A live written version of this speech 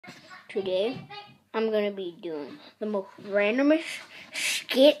Today, I'm gonna be doing the most randomest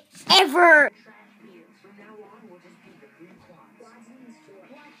skit ever.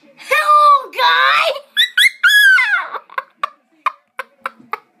 Hello, guys! Hello,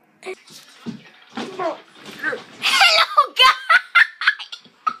 guys! Hello!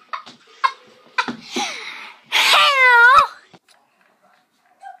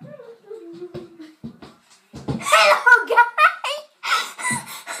 Hello, guys!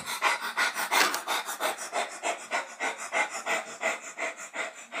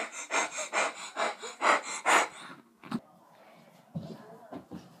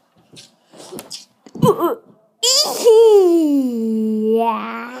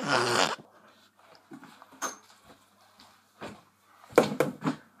 Yeah.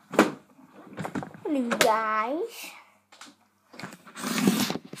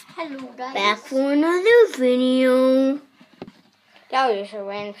 Hello guys. Back for another video. That was just a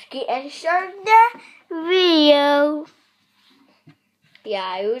random skit at the start of the video.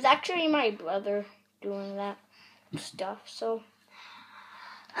 Yeah, it was actually my brother doing that stuff, so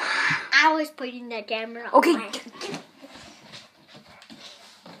I was putting the camera on. okay.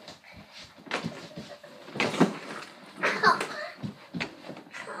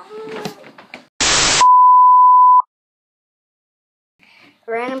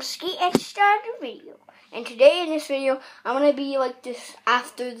 Random skit at the start of the video. And today in this video, I'm going to be like this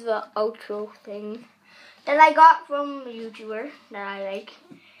after the outro thing that I got from a YouTuber that I like.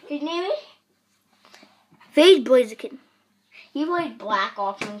 His name is FaZe Blaziken. He played Black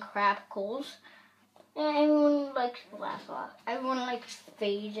Ops and Crap Coals. And everyone likes Black Ops. Everyone likes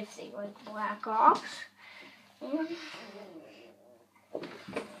FaZe if they like Black Ops. And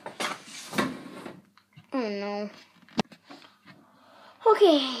oh no.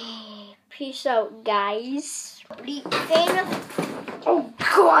 Okay, peace out, guys. Oh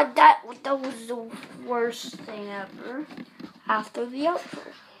God, that was the worst thing ever. After the outro.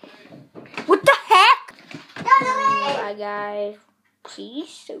 What the heck? Bye, guys.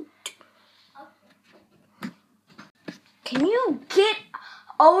 Peace out. Can you get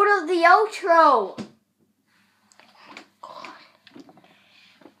out of the outro?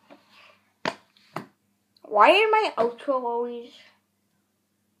 Why am my outro always?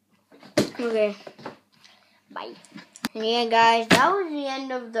 Okay. Bye. And yeah, guys, that was the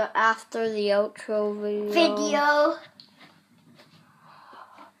end of the after the outro video.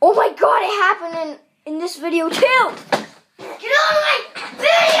 Oh my God, it happened in this video too. Get on my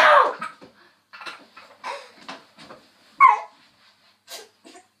video!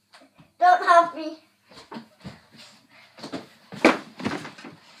 Don't help me.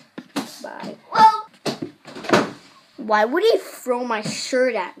 Bye. Well, why would he throw my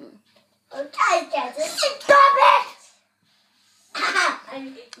shirt at me? stop it!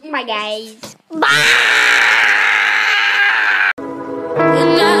 Bye, guys. Bye!